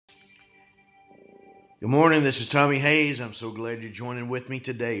Good morning. This is Tommy Hayes. I'm so glad you're joining with me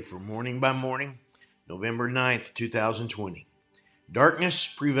today for Morning by Morning, November 9th, 2020. Darkness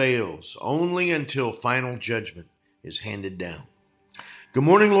prevails only until final judgment is handed down. Good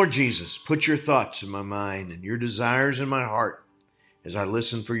morning, Lord Jesus. Put your thoughts in my mind and your desires in my heart as I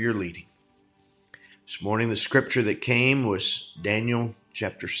listen for your leading. This morning, the scripture that came was Daniel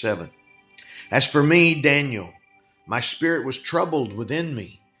chapter 7. As for me, Daniel, my spirit was troubled within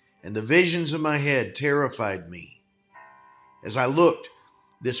me, and the visions of my head terrified me. As I looked,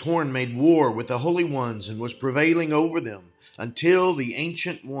 this horn made war with the holy ones and was prevailing over them until the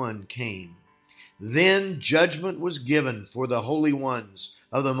Ancient One came. Then judgment was given for the holy ones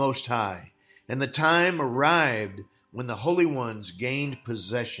of the Most High, and the time arrived when the holy ones gained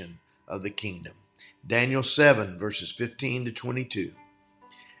possession of the kingdom. Daniel 7, verses 15 to 22.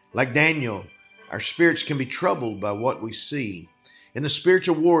 Like Daniel, our spirits can be troubled by what we see. In the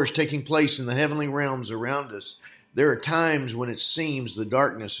spiritual wars taking place in the heavenly realms around us, there are times when it seems the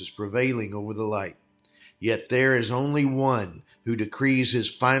darkness is prevailing over the light. Yet there is only one who decrees his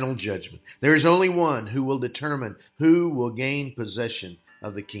final judgment. There is only one who will determine who will gain possession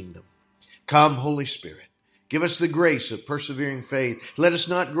of the kingdom. Come, Holy Spirit, give us the grace of persevering faith. Let us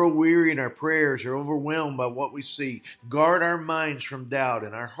not grow weary in our prayers or overwhelmed by what we see. Guard our minds from doubt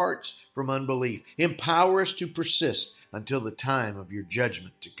and our hearts from unbelief. Empower us to persist until the time of your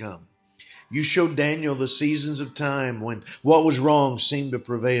judgment to come. You showed Daniel the seasons of time when what was wrong seemed to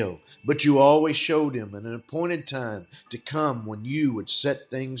prevail, but you always showed him an appointed time to come when you would set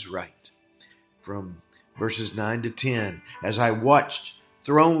things right. From verses 9 to 10, as I watched,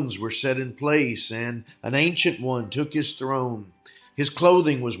 thrones were set in place, and an ancient one took his throne. His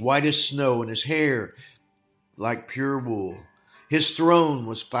clothing was white as snow, and his hair like pure wool. His throne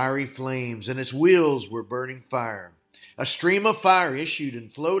was fiery flames, and its wheels were burning fire. A stream of fire issued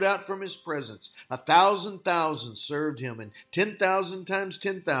and flowed out from his presence. 1,000,000 served him, and 10,000 times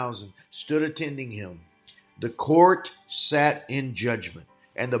 10,000 stood attending him. The court sat in judgment,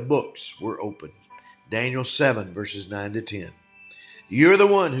 and the books were opened. Daniel 7, verses 9 to 10. You're the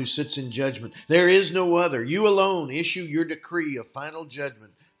one who sits in judgment. There is no other. You alone issue your decree of final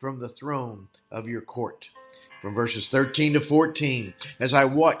judgment from the throne of your court. From verses 13 to 14, as I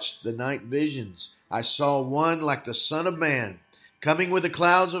watched the night visions, I saw one like the Son of Man coming with the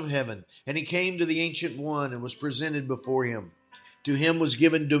clouds of heaven, and he came to the Ancient One and was presented before him. To him was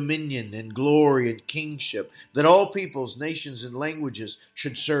given dominion and glory and kingship, that all peoples, nations, and languages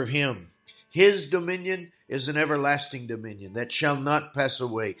should serve him. His dominion is an everlasting dominion that shall not pass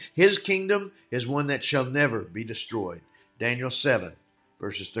away. His kingdom is one that shall never be destroyed. Daniel 7,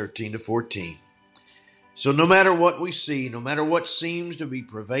 verses 13 to 14. So no matter what we see, no matter what seems to be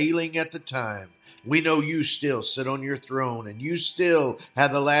prevailing at the time, we know you still sit on your throne and you still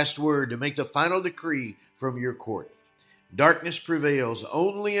have the last word to make the final decree from your court. Darkness prevails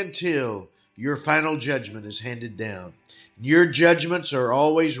only until your final judgment is handed down. Your judgments are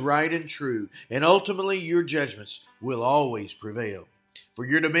always right and true, and ultimately your judgments will always prevail. For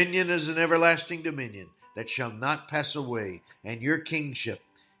your dominion is an everlasting dominion that shall not pass away, and your kingship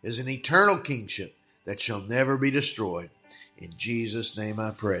is an eternal kingship that shall never be destroyed. In Jesus' name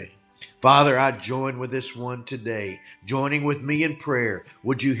I pray. Father, I join with this one today, joining with me in prayer.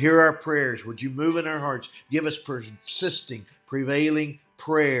 Would you hear our prayers? Would you move in our hearts? Give us persisting, prevailing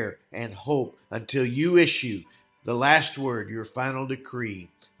prayer and hope until you issue the last word, your final decree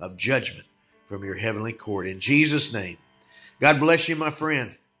of judgment from your heavenly court. In Jesus' name, God bless you, my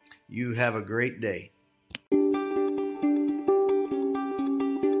friend. You have a great day.